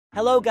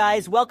Hello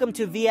guys, welcome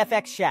to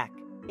VFX Shack.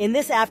 In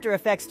this After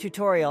Effects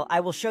tutorial, I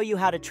will show you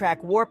how to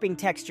track warping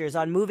textures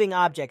on moving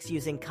objects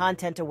using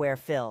content-aware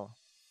fill.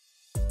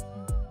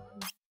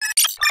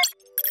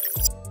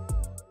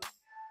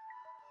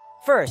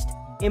 First,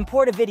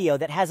 import a video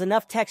that has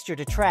enough texture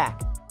to track.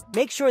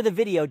 Make sure the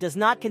video does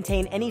not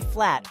contain any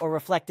flat or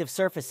reflective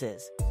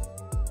surfaces.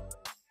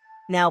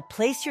 Now,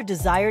 place your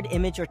desired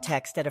image or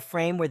text at a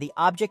frame where the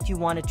object you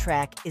want to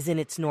track is in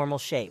its normal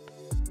shape.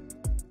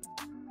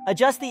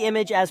 Adjust the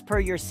image as per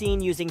your scene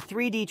using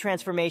 3D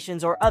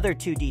transformations or other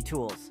 2D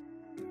tools.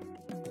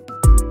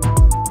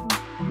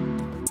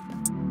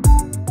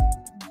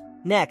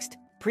 Next,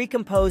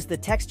 pre-compose the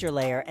texture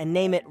layer and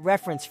name it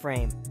Reference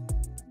Frame.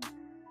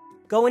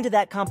 Go into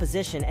that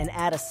composition and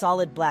add a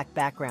solid black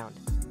background.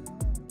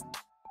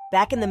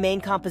 Back in the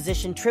main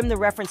composition, trim the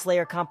reference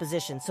layer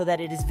composition so that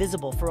it is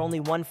visible for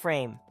only one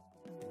frame.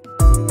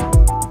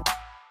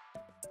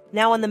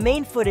 Now on the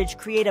main footage,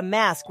 create a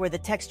mask where the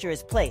texture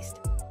is placed.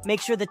 Make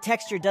sure the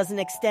texture doesn't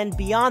extend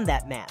beyond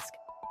that mask.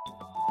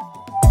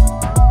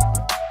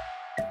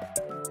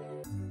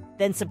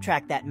 Then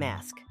subtract that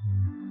mask.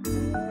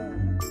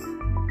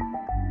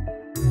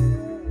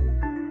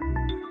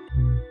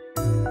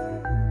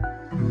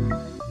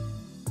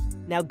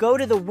 Now go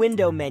to the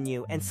Window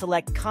menu and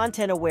select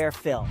Content-Aware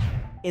Fill.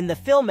 In the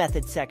Fill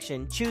Method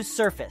section, choose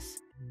Surface.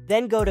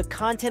 Then go to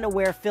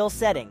Content-Aware Fill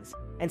Settings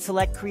and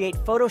select Create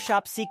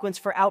Photoshop Sequence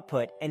for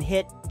Output and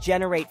hit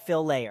Generate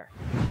Fill Layer.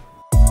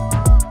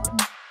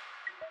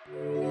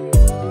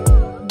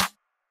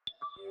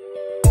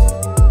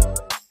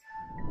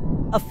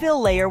 A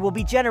fill layer will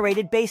be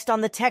generated based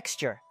on the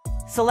texture.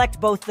 Select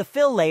both the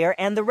fill layer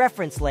and the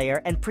reference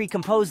layer and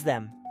pre-compose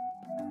them.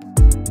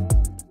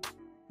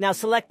 Now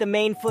select the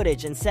main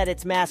footage and set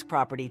its mask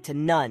property to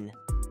None.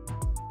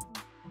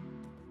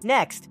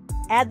 Next,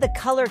 add the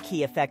color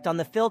key effect on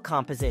the fill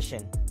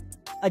composition.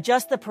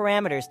 Adjust the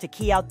parameters to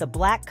key out the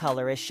black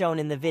color as shown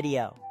in the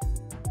video.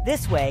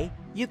 This way,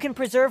 you can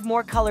preserve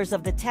more colors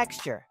of the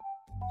texture.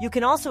 You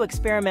can also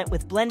experiment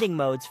with blending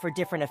modes for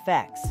different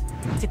effects.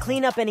 To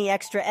clean up any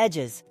extra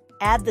edges,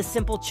 add the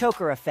simple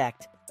choker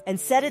effect and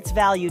set its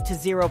value to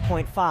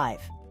 0.5.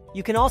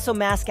 You can also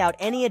mask out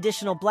any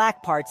additional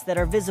black parts that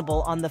are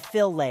visible on the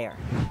fill layer.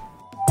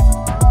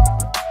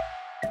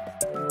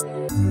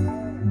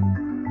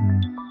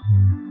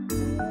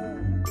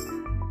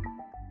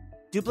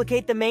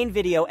 Duplicate the main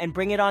video and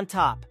bring it on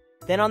top.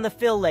 Then on the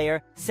fill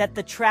layer, set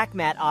the Track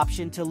Matte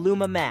option to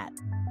Luma Matte.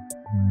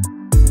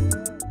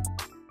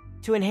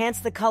 To enhance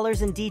the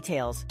colors and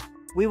details,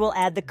 we will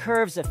add the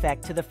curves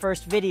effect to the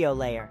first video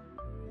layer.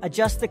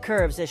 Adjust the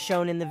curves as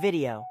shown in the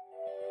video.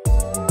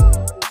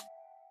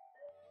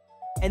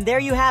 And there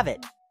you have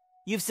it!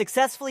 You've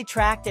successfully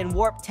tracked and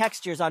warped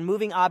textures on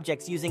moving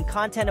objects using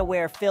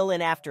content-aware fill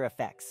in After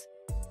Effects.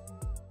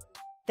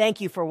 Thank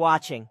you for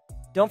watching.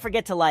 Don't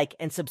forget to like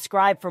and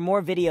subscribe for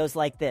more videos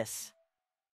like this.